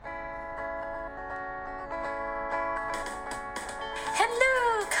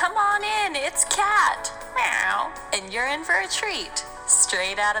It's Cat. Meow. And you're in for a treat.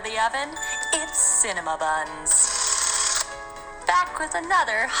 Straight out of the oven, it's Cinema Buns. Back with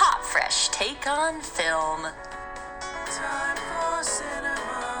another hot, fresh take on film. Time for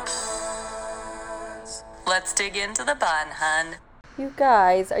Cinema Buns. Let's dig into the bun, hun. You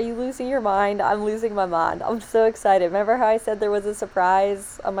guys, are you losing your mind? I'm losing my mind. I'm so excited. Remember how I said there was a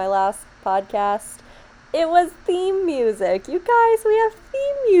surprise on my last podcast? It was theme music. You guys, we have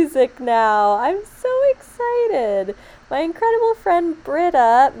theme music now. I'm so excited. My incredible friend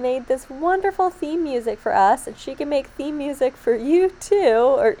Britta made this wonderful theme music for us, and she can make theme music for you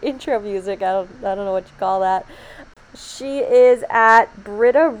too, or intro music. I don't know what you call that. She is at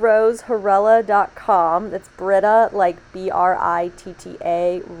BrittaRoseHurella.com. That's Britta, like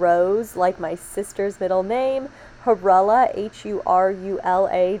Britta, Rose, like my sister's middle name, Hurella, HURULA.com.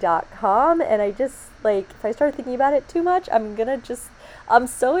 And I just, if I start thinking about it too much, I'm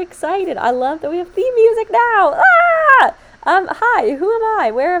so excited. I love that we have theme music now. Ah! Hi, who am I?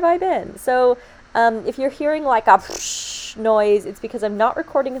 Where have I been? So, if you're hearing like a noise, it's because I'm not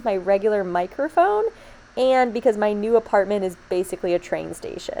recording with my regular microphone, and because my new apartment is basically a train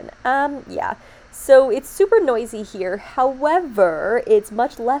station. So it's super noisy here. However, it's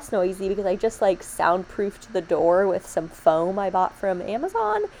much less noisy because I just soundproofed the door with some foam I bought from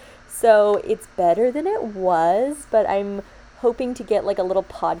Amazon. So it's better than it was, but I'm hoping to get a little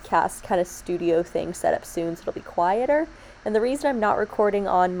podcast kind of studio thing set up soon so it'll be quieter. And the reason I'm not recording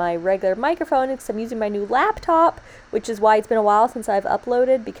on my regular microphone is because I'm using my new laptop, which is why it's been a while since I've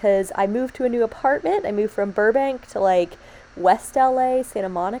uploaded, because I moved to a new apartment. I moved from Burbank to West LA, Santa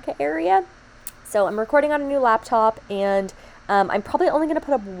Monica area. So I'm recording on a new laptop, and I'm probably only going to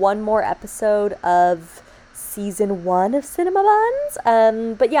put up one more episode of season 1 of Cinema Buns.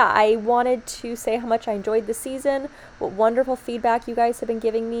 But yeah, I wanted to say how much I enjoyed the season, what wonderful feedback you guys have been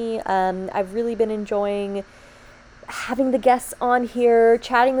giving me. I've really been enjoying having the guests on here,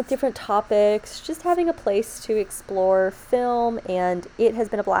 chatting with different topics, just having a place to explore film, and it has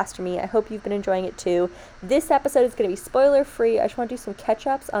been a blast for me. I hope you've been enjoying it too. This episode is going to be spoiler free. I just want to do some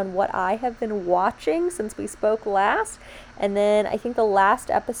catch-ups on what I have been watching since we spoke last, and then I think the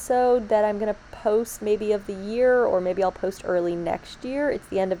last episode that I'm going to post maybe of the year, or maybe I'll post early next year, it's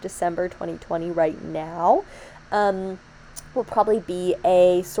the end of December 2020 right now, will probably be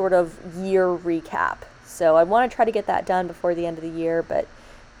a sort of year recap. So I want to try to get that done before the end of the year, but,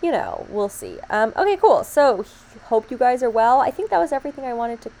 we'll see. Okay, cool. So, hope you guys are well. I think that was everything I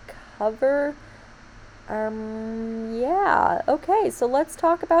wanted to cover. Yeah. Okay, so let's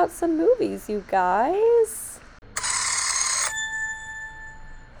talk about some movies, you guys.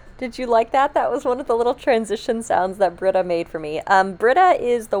 Did you like that? That was one of the little transition sounds that Britta made for me. Britta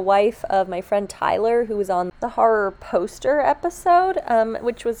is the wife of my friend Tyler, who was on the horror poster episode,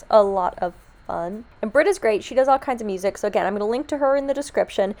 which was a lot of fun. And Britta's great. She does all kinds of music. So again, I'm going to link to her in the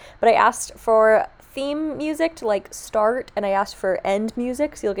description. But I asked for theme music to start, and I asked for end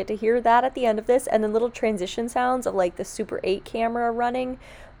music, so you'll get to hear that at the end of this, and then little transition sounds of the Super 8 camera running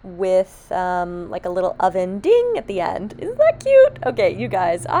with a little oven ding at the end. Isn't that cute? Okay, you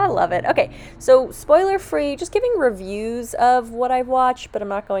guys, I love it. Okay, so spoiler free, just giving reviews of what I've watched, but I'm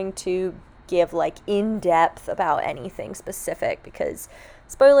not going to give in depth about anything specific because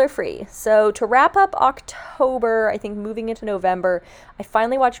spoiler free. So to wrap up October, I think moving into November, I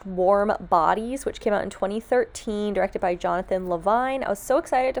finally watched Warm Bodies, which came out in 2013, directed by Jonathan Levine. I was so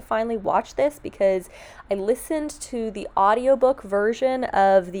excited to finally watch this because I listened to the audiobook version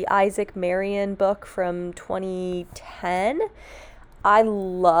of the Isaac Marion book from 2010. I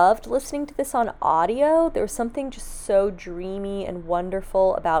loved listening to this on audio. There was something just so dreamy and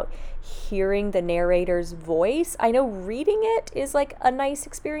wonderful about hearing the narrator's voice. I know reading it is a nice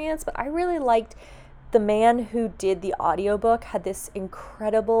experience, but I really liked the man who did the audiobook had this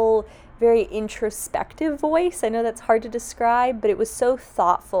incredible, very introspective voice. I know that's hard to describe, but it was so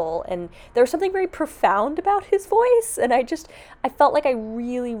thoughtful, and there was something very profound about his voice, and I felt like I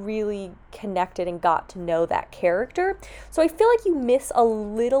really, really connected and got to know that character. So I feel like you miss a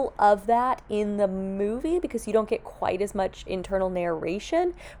little of that in the movie because you don't get quite as much internal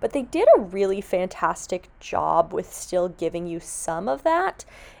narration, but they did a really fantastic job with still giving you some of that,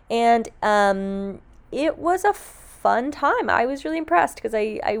 and it was a fun time. I was really impressed because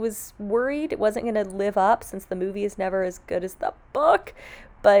I was worried it wasn't going to live up since the movie is never as good as the book,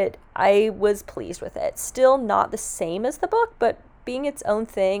 but I was pleased with it. Still not the same as the book, but being its own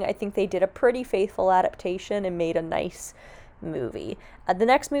thing, I think they did a pretty faithful adaptation and made a nice movie. The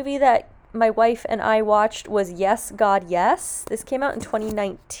next movie that my wife and I watched was Yes, God, Yes. This came out in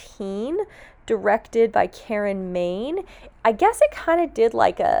 2019, directed by Karen Main. I guess it kind of did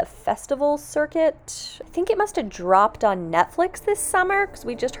like a festival circuit. I think it must have dropped on Netflix this summer because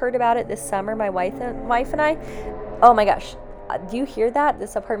we just heard about it this summer, my wife and I. Oh my gosh. Do you hear that?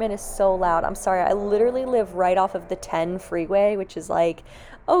 This apartment is so loud. I'm sorry. I literally live right off of the 10 freeway, which is like,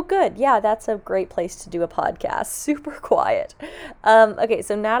 oh, good. Yeah, that's a great place to do a podcast. Super quiet. Okay,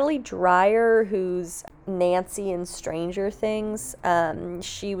 so Natalie Dreyer, who's Nancy in Stranger Things,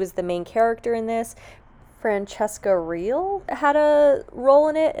 she was the main character in this. Francesca Reel had a role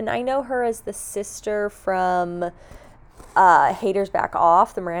in it, and I know her as the sister from Haters Back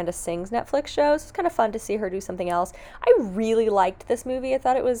Off, the Miranda Sings Netflix show. So it's kind of fun to see her do something else. I really liked this movie. I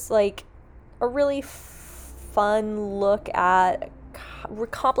thought it was like a really fun look at a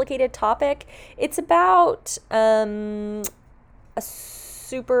complicated topic. It's about a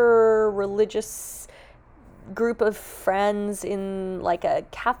super religious group of friends in like a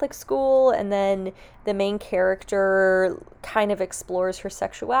Catholic school, and then the main character kind of explores her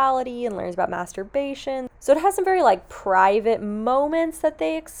sexuality and learns about masturbation. So it has some very like private moments that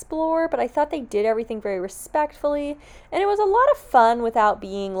they explore, but I thought they did everything very respectfully, and it was a lot of fun without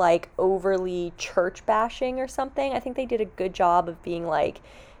being like overly church bashing or something. I think they did a good job of being like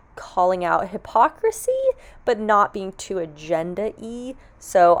calling out hypocrisy, but not being too agenda-y.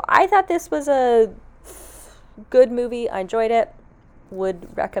 So I thought this was a good movie. I enjoyed it.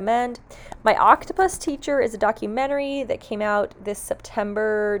 Would recommend. My Octopus Teacher is a documentary that came out this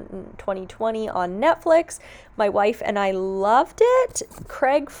September 2020 on Netflix. My wife and I loved it.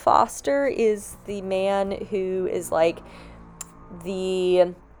 Craig Foster is the man who is like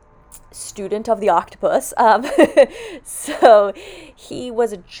the student of the octopus. So he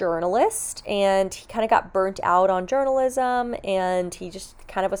was a journalist, and he kind of got burnt out on journalism, and he just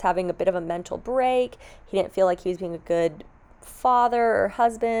kind of was having a bit of a mental break. He didn't feel like he was being a good father or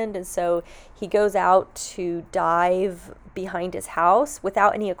husband, and so he goes out to dive behind his house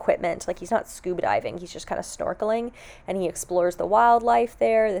without any equipment. Like, he's not scuba diving, he's just kind of snorkeling, and he explores the wildlife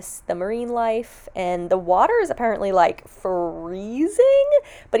there, the marine life, and the water is apparently like freezing,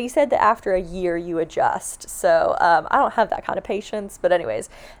 but he said that after a year you adjust. So I don't have that kind of patience, but anyways,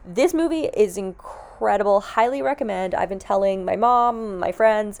 this movie is incredible. Highly recommend. I've been telling my mom, my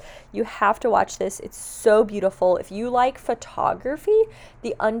friends, you have to watch this. It's so beautiful. If you like photography,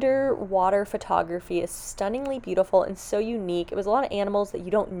 the underwater photography is stunningly beautiful and so unique. It was a lot of animals that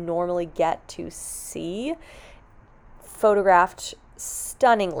you don't normally get to see photographed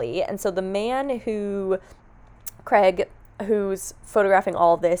stunningly. And so the man who, Craig, who's photographing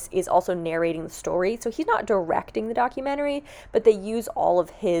all of this, is also narrating the story. So he's not directing the documentary, but they use all of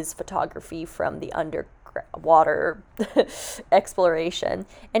his photography from the underwater exploration.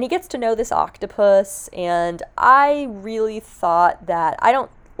 And he gets to know this octopus, and I really thought that, I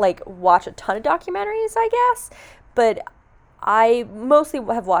don't like watch a ton of documentaries, I guess, but I mostly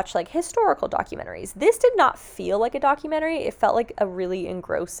have watched like historical documentaries. This did not feel like a documentary. It felt like a really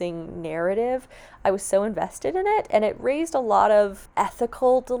engrossing narrative. I was so invested in it, and it raised a lot of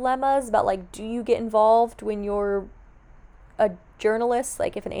ethical dilemmas about like, do you get involved when you're a journalist,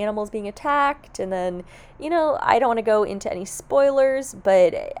 like if an animal is being attacked? And then, you know, I don't want to go into any spoilers,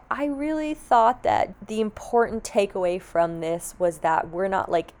 but I really thought that the important takeaway from this was that we're not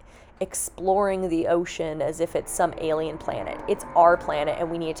like exploring the ocean as if it's some alien planet. It's our planet,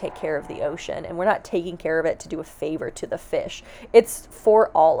 and we need to take care of the ocean, and we're not taking care of it to do a favor to the fish. It's for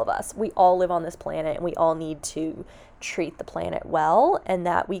all of us. We all live on this planet, and we all need to treat the planet well, and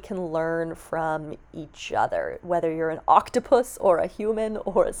that we can learn from each other. Whether you're an octopus or a human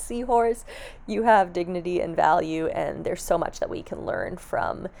or a seahorse, you have dignity and value, and there's so much that we can learn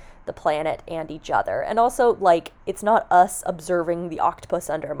from the planet and each other. And also, like, it's not us observing the octopus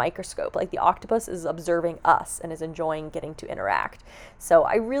under a microscope. Like, the octopus is observing us and is enjoying getting to interact. So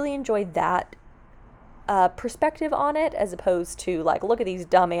I really enjoyed that perspective on it, as opposed to like, look at these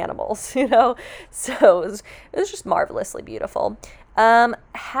dumb animals, you know. So it was just marvelously beautiful.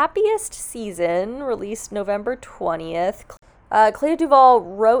 Happiest Season, released November 20th. Clea Duvall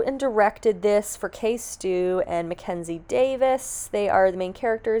wrote and directed this for Kay Stu and Mackenzie Davis. They are the main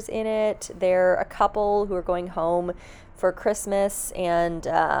characters in it. They're a couple who are going home for Christmas, and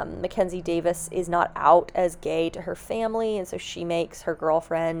Mackenzie Davis is not out as gay to her family, and so she makes her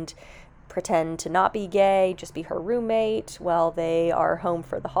girlfriend pretend to not be gay, just be her roommate while they are home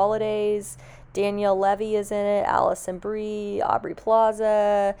for the holidays. Danielle Levy is in it, Allison Brie, Aubrey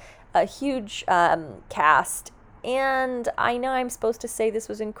Plaza, a huge cast. And I know I'm supposed to say this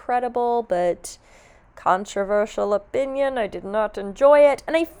was incredible, but Controversial opinion, I did not enjoy it,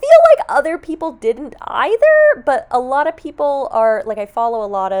 and I feel like other people didn't either, but a lot of people are, like, I follow a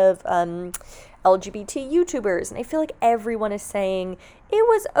lot of LGBT YouTubers, and I feel like everyone is saying it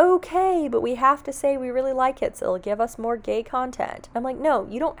was okay, but we have to say we really like it, so it'll give us more gay content. I'm like, no,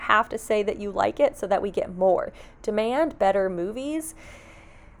 you don't have to say that you like it so that we get more. Demand better movies.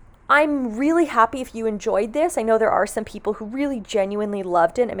 I'm really happy if you enjoyed this. I know there are some people who really genuinely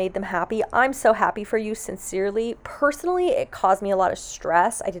loved it and it made them happy. I'm so happy for you, sincerely. Personally, it caused me a lot of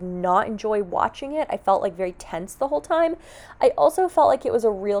stress. I did not enjoy watching it. I felt like very tense the whole time. I also felt like it was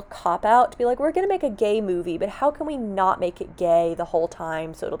a real cop-out to be like, we're going to make a gay movie, but how can we not make it gay the whole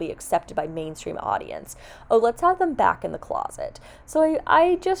time so it'll be accepted by mainstream audience? Oh, let's have them back in the closet. So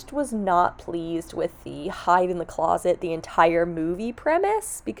I just was not pleased with the hide in the closet the entire movie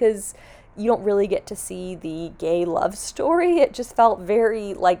premise, because you don't really get to see the gay love story. It just felt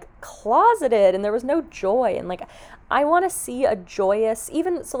very, like, closeted, and there was no joy. And, like, I want to see a joyous,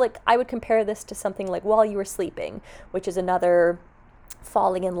 even so, like, I would compare this to something like While You Were Sleeping, which is another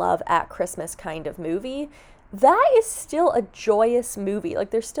falling in love at Christmas kind of movie. That is still a joyous movie. Like,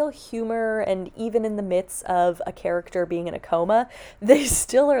 there's still humor, and even in the midst of a character being in a coma, they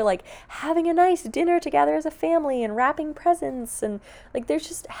still are, like, having a nice dinner together as a family and wrapping presents, and, like, there's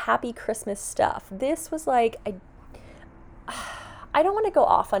just happy Christmas stuff. This was, like, I don't want to go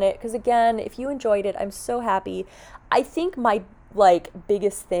off on it, because, again, if you enjoyed it, I'm so happy. I think my, like,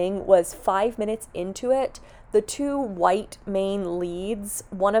 biggest thing was 5 minutes into it, the two white main leads,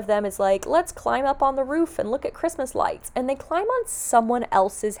 one of them is like, let's climb up on the roof and look at Christmas lights. And they climb on someone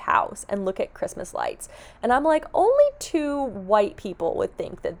else's house and look at Christmas lights. And I'm like, only two white people would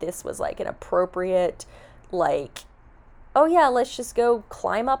think that this was, like, an appropriate, like, oh yeah, let's just go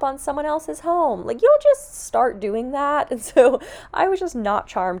climb up on someone else's home. Like, you don't just start doing that. And so I was just not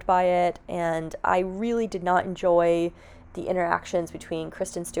charmed by it. And I really did not enjoy the interactions between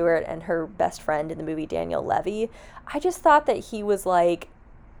Kristen Stewart and her best friend in the movie, Daniel Levy. I just thought that he was, like,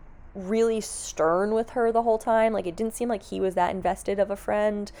 really stern with her the whole time. Like, it didn't seem like he was that invested of a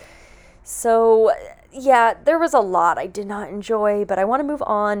friend. So, yeah, there was a lot I did not enjoy, but I want to move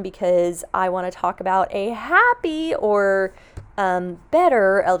on because I want to talk about a happy or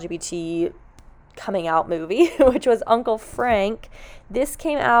better LGBT coming out movie, which was Uncle Frank. This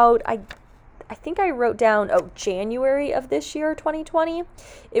came out, I think I wrote down, January of this year, 2020.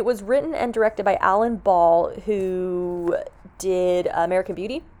 It was written and directed by Alan Ball, who did American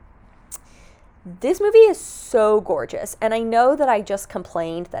Beauty. This movie is so gorgeous, and I know that I just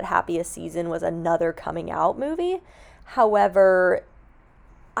complained that Happiest Season was another coming out movie. However,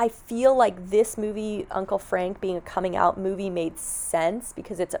 I feel like this movie, Uncle Frank, being a coming out movie made sense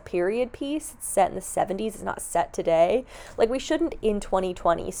because it's a period piece. It's set in the 70s. It's not set today. Like, we shouldn't in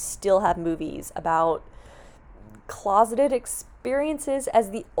 2020 still have movies about closeted experiences as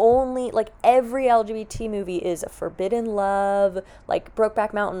the only, like, every LGBT movie is a forbidden love, like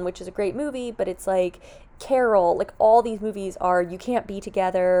Brokeback Mountain, which is a great movie, but it's like Carol, like, all these movies are, you can't be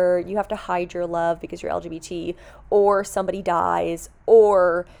together, you have to hide your love because you're LGBT, or somebody dies,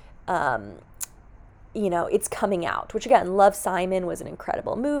 or, it's coming out, which, again, Love, Simon was an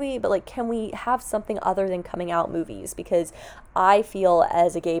incredible movie, but, like, can we have something other than coming out movies? Because I feel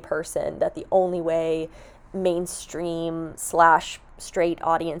as a gay person that the only way mainstream / straight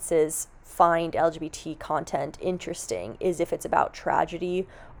audiences find LGBT content interesting is if it's about tragedy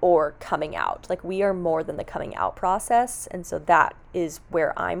or coming out. Like, we are more than the coming out process, and so that is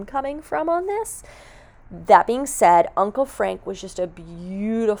where I'm coming from on this. That being said, Uncle Frank was just a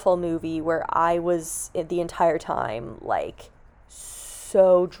beautiful movie where I was the entire time, like,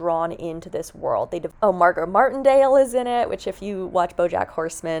 so drawn into this world. Margot Martindale is in it, which, if you watch BoJack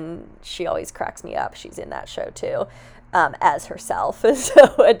Horseman, she always cracks me up. She's in that show too, as herself.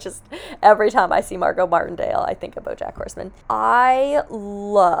 So it just, every time I see Margot Martindale, I think of BoJack Horseman. I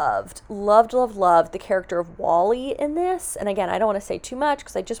loved the character of Wally in this. And again, I don't want to say too much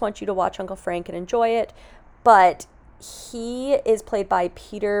because I just want you to watch Uncle Frank and enjoy it. But he is played by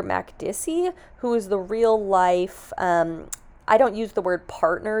Peter Macdissi, who is the real life, I don't use the word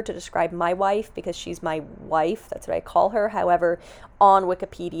partner to describe my wife because she's my wife. That's what I call her. However, on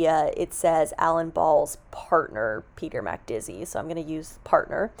Wikipedia, it says Alan Ball's partner, Peter Macdissi. So I'm going to use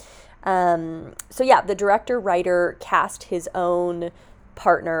partner. So yeah, the director-writer cast his own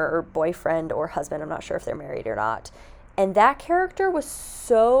partner or boyfriend or husband. I'm not sure if they're married or not. And that character was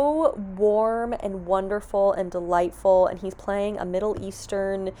so warm and wonderful and delightful. And he's playing a Middle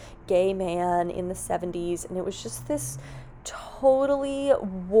Eastern gay man in the 70s. And it was just this totally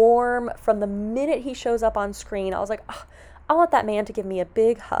warm, from the minute he shows up on screen, I was like, oh, I want that man to give me a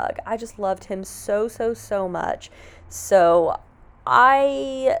big hug. I just loved him so, so, so much. So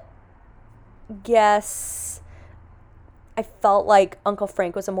I guess I felt like Uncle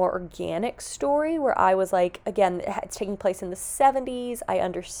Frank was a more organic story where I was like, again, it's taking place in the 70s. I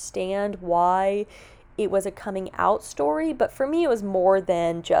understand why it was a coming out story, but for me it was more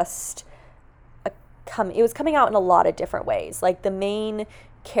than just it was coming out in a lot of different ways. Like the main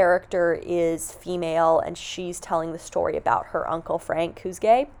character is female and she's telling the story about her Uncle Frank who's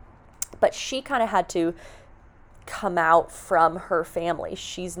gay, but she kind of had to come out from her family.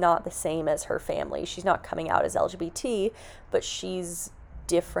 She's not the same as her family. She's not coming out as LGBT, but she's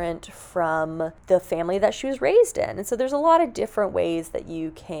different from the family that she was raised in. And so there's a lot of different ways that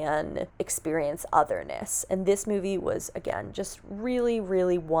you can experience otherness. And this movie was, again, just really,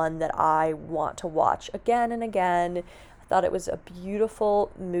 really one that I want to watch again and again. I thought it was a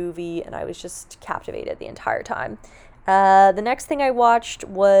beautiful movie and I was just captivated the entire time. The next thing I watched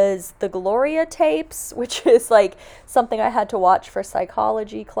was the Gloria tapes, which is like something I had to watch for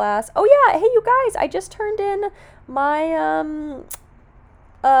psychology class. Oh yeah, hey you guys, I just turned in my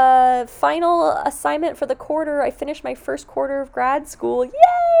final assignment for the quarter. I finished my first quarter of grad school.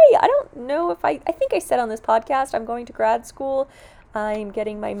 Yay! I don't know if I think I said on this podcast I'm going to grad school. I'm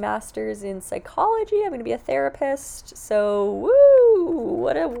getting my master's in psychology. I'm going to be a therapist. So, woo!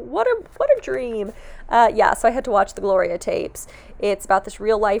 What a dream. So I had to watch the Gloria tapes. It's about this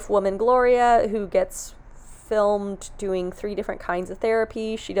real life woman, Gloria, who gets filmed doing 3 different kinds of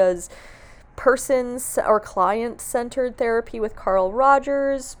therapy. She does persons or client-centered therapy with Carl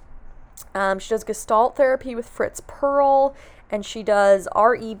Rogers. She does Gestalt therapy with Fritz Perl, and she does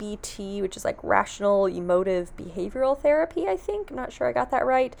REBT, which is like rational emotive behavioral therapy, I think. I'm not sure I got that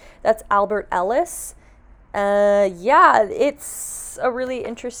right. That's Albert Ellis. It's a really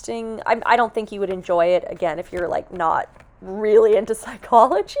interesting, I don't think you would enjoy it, again, if you're like not really into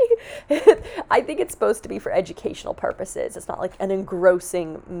psychology. I think it's supposed to be for educational purposes. It's not like an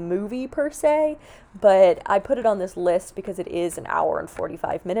engrossing movie per se, but I put it on this list because it is an hour and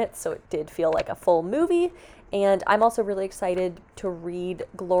 45 minutes, so it did feel like a full movie. And I'm also really excited to read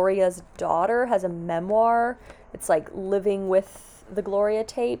Gloria's daughter has a memoir. It's like living with the Gloria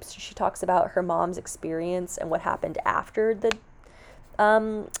tapes. She talks about her mom's experience and what happened after the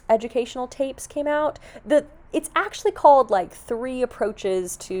educational tapes came out. It's actually called like 3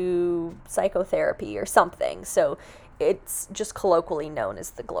 approaches to psychotherapy or something. So it's just colloquially known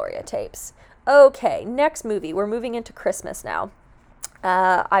as the Gloria tapes. Okay, next movie. We're moving into Christmas now.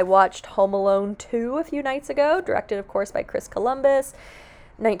 I watched Home Alone 2 a few nights ago, directed, of course, by Chris Columbus,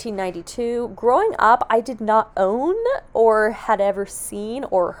 1992. Growing up, I did not own or had ever seen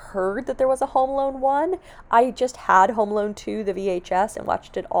or heard that there was a Home Alone 1. I just had Home Alone 2, the VHS, and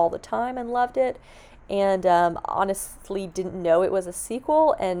watched it all the time and loved it. And honestly didn't know it was a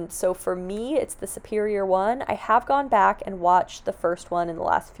sequel, and so for me, it's the superior one. I have gone back and watched the first one in the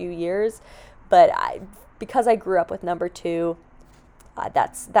last few years, but because I grew up with number 2,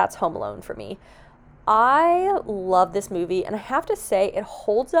 that's Home Alone for me. I love this movie, and I have to say, it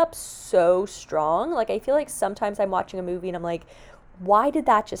holds up so strong. Like, I feel like sometimes I'm watching a movie and I'm like, why did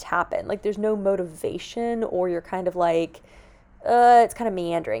that just happen? Like, there's no motivation, or you're kind of like, it's kind of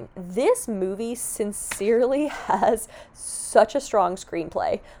meandering. This movie sincerely has such a strong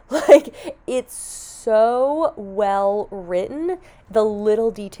screenplay. Like, it's so well written, the little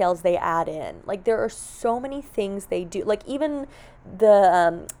details they add in. Like, there are so many things they do. Like, even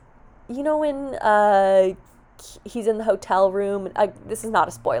the, when he's in the hotel room, this is not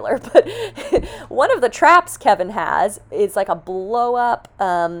a spoiler, but one of the traps Kevin has is like a blow-up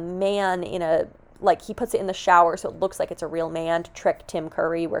man in a, like, he puts it in the shower so it looks like it's a real man to trick Tim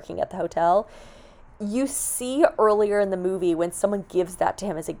Curry working at the hotel. You see earlier in the movie when someone gives that to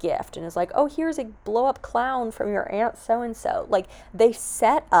him as a gift and is like, oh, here's a blow-up clown from your aunt so-and-so. Like, they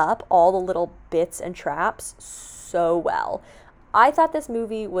set up all the little bits and traps so well. I thought this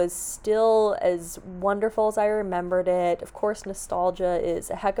movie was still as wonderful as I remembered it. Of course, nostalgia is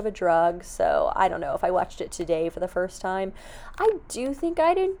a heck of a drug, so I don't know if I watched it today for the first time. I do think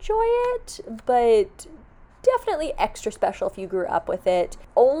I'd enjoy it, but definitely extra special if you grew up with it.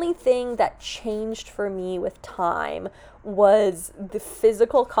 Only thing that changed for me with time was the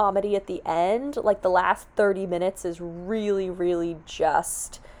physical comedy at the end. Like, the last 30 minutes is really, really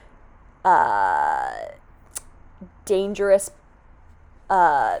just dangerous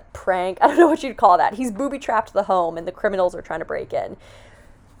prank. I don't know what you'd call that. He's booby-trapped the home and the criminals are trying to break in.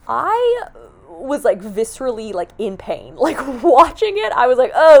 I was like viscerally like in pain. Like watching it, I was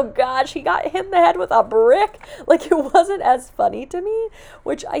like, oh gosh, he got hit in the head with a brick. Like it wasn't as funny to me,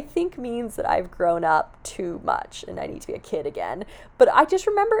 which I think means that I've grown up too much and I need to be a kid again. But I just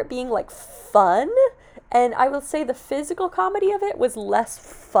remember it being like fun. And I will say the physical comedy of it was less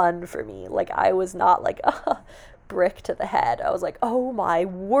fun for me. Like I was not like, brick to the head. I was like, oh my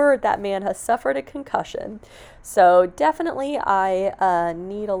word, that man has suffered a concussion. So definitely I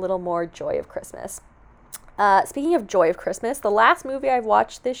need a little more Joy of Christmas. Speaking of Joy of Christmas, the last movie I've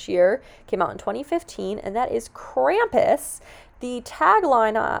watched this year came out in 2015, and that is Krampus. The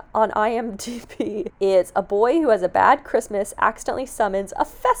tagline on IMDb is, a boy who has a bad Christmas accidentally summons a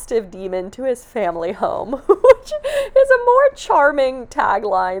festive demon to his family home, which is a more charming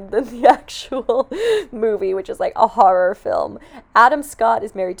tagline than the actual movie, which is like a horror film. Adam Scott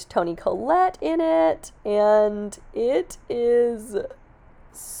is married to Toni Collette in it, and it is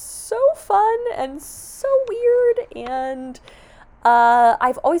so fun and so weird, and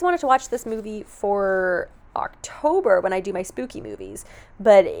I've always wanted to watch this movie for October when I do my spooky movies,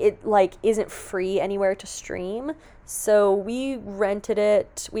 but it like isn't free anywhere to stream. So we rented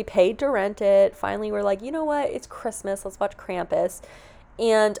it. We paid to rent it. Finally, we're like, you know what? It's Christmas. Let's watch Krampus.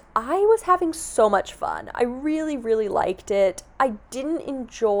 And I was having so much fun. I really, really liked it. I didn't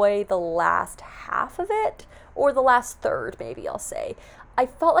enjoy the last half of it, or the last third, maybe I'll say. I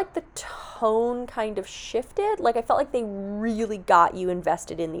felt like the tone kind of shifted. Like I felt like they really got you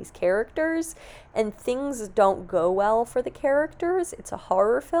invested in these characters, and things don't go well for the characters. It's a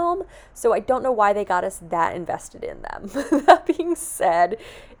horror film, so I don't know why they got us that invested in them. That being said,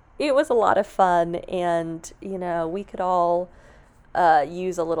 it was a lot of fun, and you know, we could all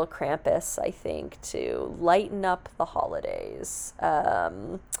use a little Krampus, I think, to lighten up the holidays.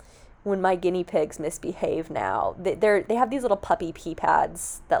 When my guinea pigs misbehave now, they have these little puppy pee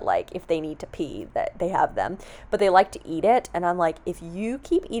pads that, like, if they need to pee, that they have them, but they like to eat it, and I'm like, if you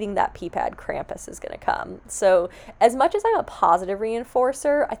keep eating that pee pad, Krampus is gonna come. So as much as I'm a positive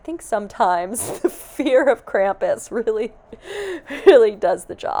reinforcer, I think sometimes the fear of Krampus really does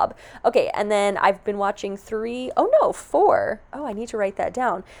the job. Okay, and then I've been watching 4. Oh, I need to write that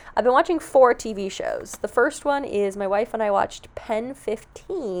down. I've been watching 4 TV shows. The first one is my wife and I watched Pen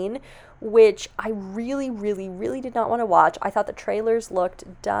 15, which I really did not want to watch. I thought the trailers looked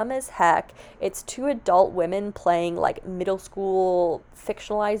dumb as heck. It's 2 adult women playing like middle school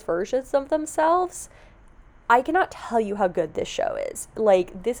fictionalized versions of themselves. I cannot tell you how good this show is.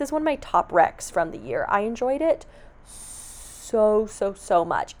 Like, this is one of my top recs from the year. I enjoyed it so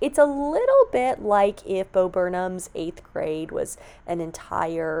much. It's a little bit like if Bo Burnham's 8th Grade was an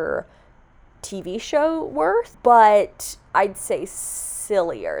entire TV show worth, but I'd say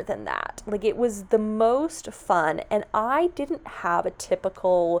sillier than that. Like, it was the most fun, and I didn't have a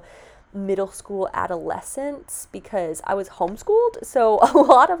typical middle school adolescence because I was homeschooled, so a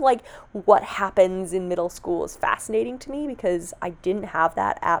lot of like what happens in middle school is fascinating to me because I didn't have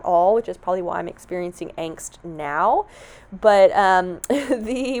that at all, which is probably why I'm experiencing angst now. But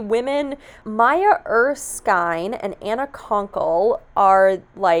the women, Maya Erskine and Anna Konkle, are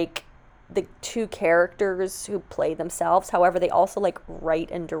like the 2 characters who play themselves. However, they also like write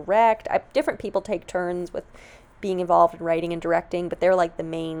and direct. Different people take turns with being involved in writing and directing, but they're like the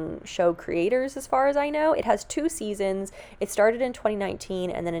main show creators as far as I know. It has 2 seasons. It started in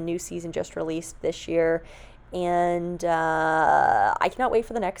 2019, and then a new season just released this year. And I cannot wait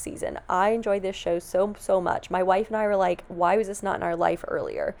for the next season. I enjoyed this show so much. My wife and I were like, why was this not in our life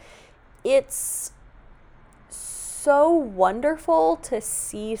earlier? It's so wonderful to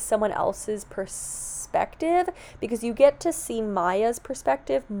see someone else's perspective, because you get to see Maya's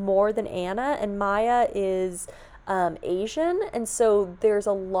perspective more than Anna, and Maya is Asian, and so there's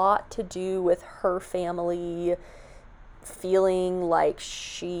a lot to do with her family feeling like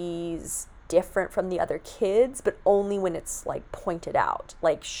she's different from the other kids, but only when it's like pointed out.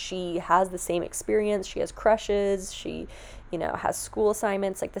 Like, she has the same experience, she has crushes, she, you know, has school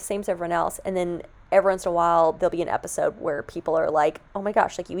assignments, like the same as everyone else. And then every once in a while there'll be an episode where people are like, oh my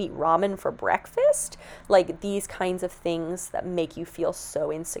gosh, like, you eat ramen for breakfast? Like, these kinds of things that make you feel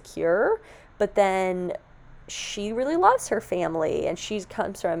so insecure. But then she really loves her family, and she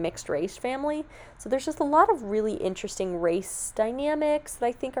comes from a mixed race family. So there's just a lot of really interesting race dynamics that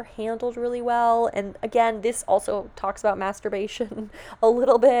I think are handled really well. And again, this also talks about masturbation a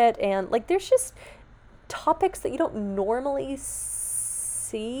little bit, and like, there's just topics that you don't normally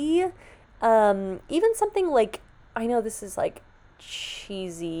see. Even something like, I know this is like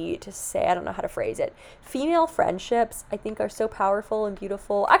cheesy to say, I don't know how to phrase it. Female friendships, I think, are so powerful and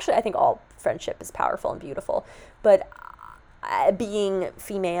beautiful. Actually, I think all friendship is powerful and beautiful, but being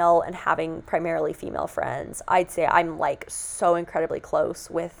female and having primarily female friends, I'd say I'm like so incredibly close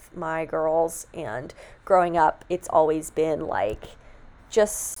with my girls, and growing up, it's always been like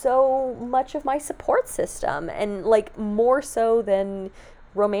just so much of my support system, and like more so than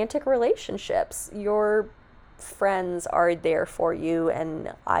romantic relationships. Your friends are there for you,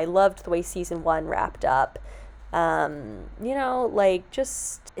 and I loved the way season 1 wrapped up. Like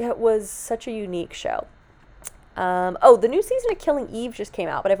just it was such a unique show. The new season of Killing Eve just came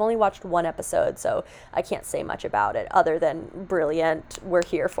out, but I've only watched 1 episode, so I can't say much about it other than brilliant. We're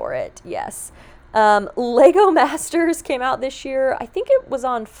here for it. Yes. Lego Masters came out this year. I think it was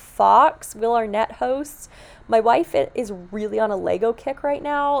on Fox. Will Arnett hosts. My wife is really on a Lego kick right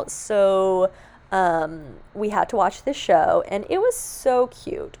now, so we had to watch this show, and it was so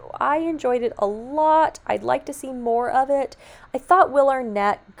cute. I enjoyed it a lot. I'd like to see more of it. I thought Will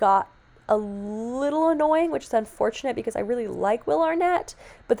Arnett got a little annoying, which is unfortunate because I really like Will Arnett,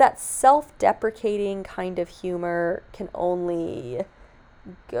 but that self-deprecating kind of humor can only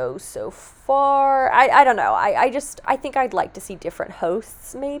go so far. I don't know. I think I'd like to see different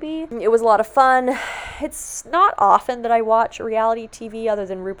hosts maybe. It was a lot of fun. It's not often that I watch reality TV other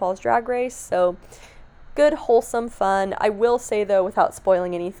than RuPaul's Drag Race, so good, wholesome fun. I will say though, without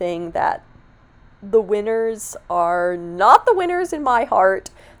spoiling anything, that the winners are not the winners in my heart.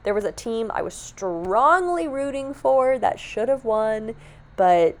 There was a team I was strongly rooting for that should have won.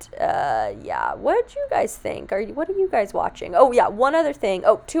 But, yeah, what did you guys think? What are you guys watching? Oh, yeah,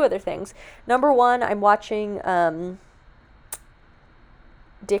 two other things. Number 1, I'm watching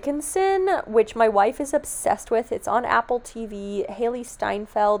Dickinson, which my wife is obsessed with. It's on Apple TV. Haley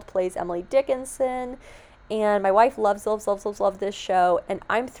Steinfeld plays Emily Dickinson. And my wife loves this show. And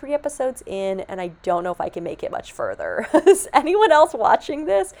I'm 3 episodes in, and I don't know if I can make it much further. Is anyone else watching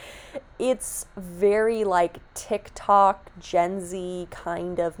this? It's very like TikTok, Gen Z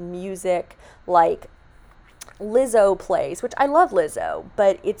kind of music, like Lizzo plays, which I love Lizzo,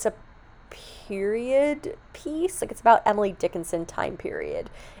 but it's a period piece. Like it's about Emily Dickinson time period.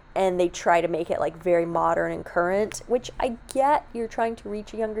 And they try to make it like very modern and current, which I get. You're trying to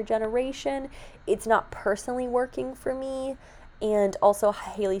reach a younger generation. It's not personally working for me. And also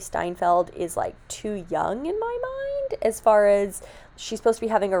Haley Steinfeld is like too young in my mind, as far as she's supposed to be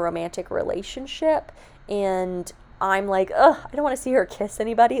having a romantic relationship. And I'm like, ugh, I don't want to see her kiss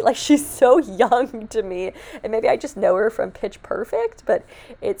anybody. Like, she's so young to me. And maybe I just know her from Pitch Perfect, but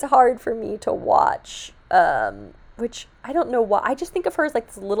it's hard for me to watch, which I don't know why. I just think of her as like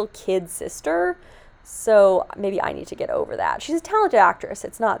this little kid sister. So maybe I need to get over that. She's a talented actress.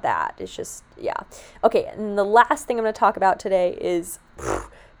 It's not that. It's just, yeah. Okay, and the last thing I'm going to talk about today is,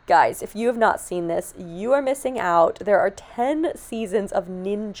 guys, if you have not seen this, you are missing out. There are 10 seasons of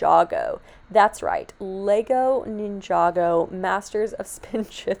Ninjago. That's right, Lego Ninjago, Masters of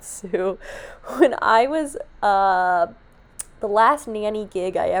Spinjitzu. When I was, the last nanny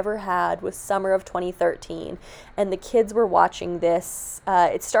gig I ever had was summer of 2013, and the kids were watching this.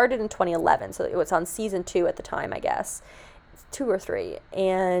 It started in 2011, so it was on season 2 at the time, I guess. 2 or 3.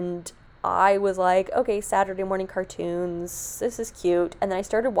 And I was like, okay, Saturday morning cartoons, this is cute. And then I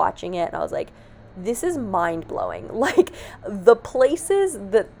started watching it, and I was like, this is mind-blowing. Like, the places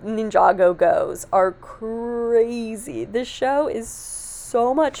that Ninjago goes are crazy. This show is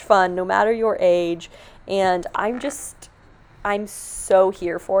so much fun, no matter your age, and I'm so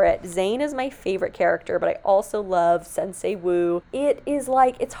here for it. Zane is my favorite character, but I also love Sensei Wu. It is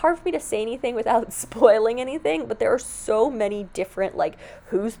like, it's hard for me to say anything without spoiling anything, but there are so many different, like,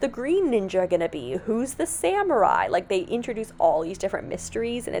 who's the green ninja gonna be? Who's the samurai? Like, they introduce all these different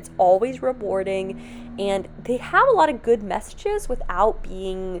mysteries, and it's always rewarding, and they have a lot of good messages without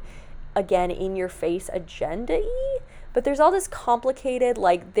being, again, in your face agenda-y. But there's all this complicated,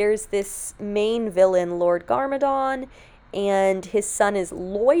 like, there's this main villain, Lord Garmadon, and his son is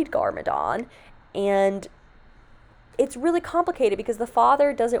Lloyd Garmadon, and it's really complicated because the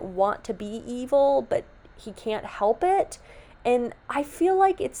father doesn't want to be evil, but he can't help it. And I feel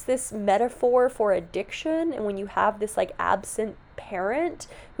like it's this metaphor for addiction, and when you have this like absent parent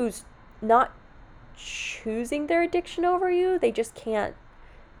who's not choosing their addiction over you, they just can't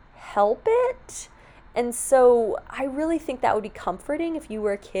help it. And so I really think that would be comforting if you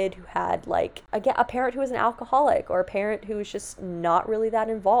were a kid who had, like, a parent who was an alcoholic, or a parent who was just not really that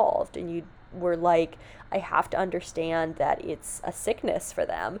involved, and you were like, I have to understand that it's a sickness for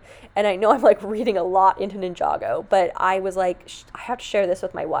them. And I know I'm like reading a lot into Ninjago, but I was like, I have to share this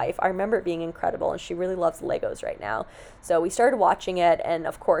with my wife. I remember it being incredible, and she really loves Legos right now. So we started watching it, and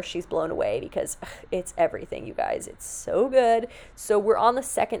of course she's blown away because it's everything, you guys. It's so good. So we're on the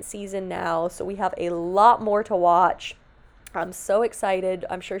 2nd season now, so we have a lot more to watch. I'm so excited.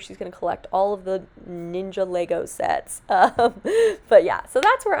 I'm sure she's going to collect all of the Ninja Lego sets. But yeah, so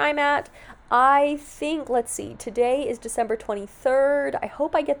that's where I'm at. I think, let's see, today is December 23rd. I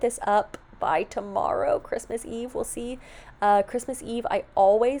hope I get this up by tomorrow, Christmas Eve. We'll see. Christmas Eve, I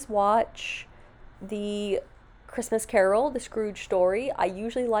always watch the Christmas Carol, the Scrooge story. I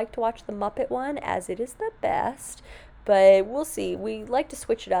usually like to watch the Muppet one as it is the best, but we'll see. We like to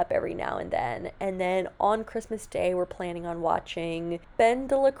switch it up every now and then. And then on Christmas Day, we're planning on watching Ben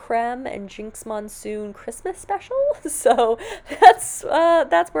de la Creme and Jinx Monsoon Christmas special. So that's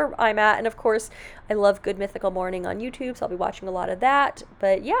where I'm at. And of course, I love Good Mythical Morning on YouTube, so I'll be watching a lot of that.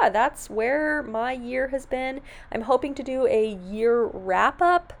 But yeah, that's where my year has been. I'm hoping to do a year wrap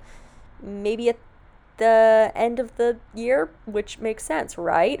up, maybe at the end of the year, which makes sense,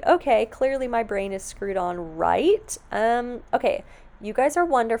 right? Okay, clearly my brain is screwed on right. Okay, you guys are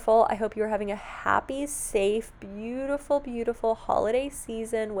wonderful. I hope you're having a happy, safe, beautiful, beautiful holiday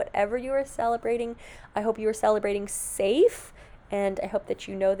season. Whatever you are celebrating, I hope you are celebrating safe, and I hope that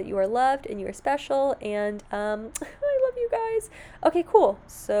you know that you are loved and you are special, and I love you guys. Okay, cool.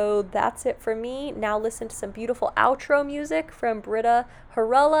 So that's it for me. Now listen to some beautiful outro music from Britta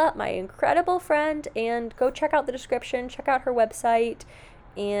Harella, my incredible friend, and go check out the description, check out her website,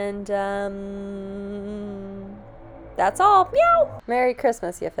 and that's all. Meow! Merry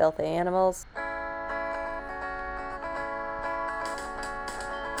Christmas, you filthy animals.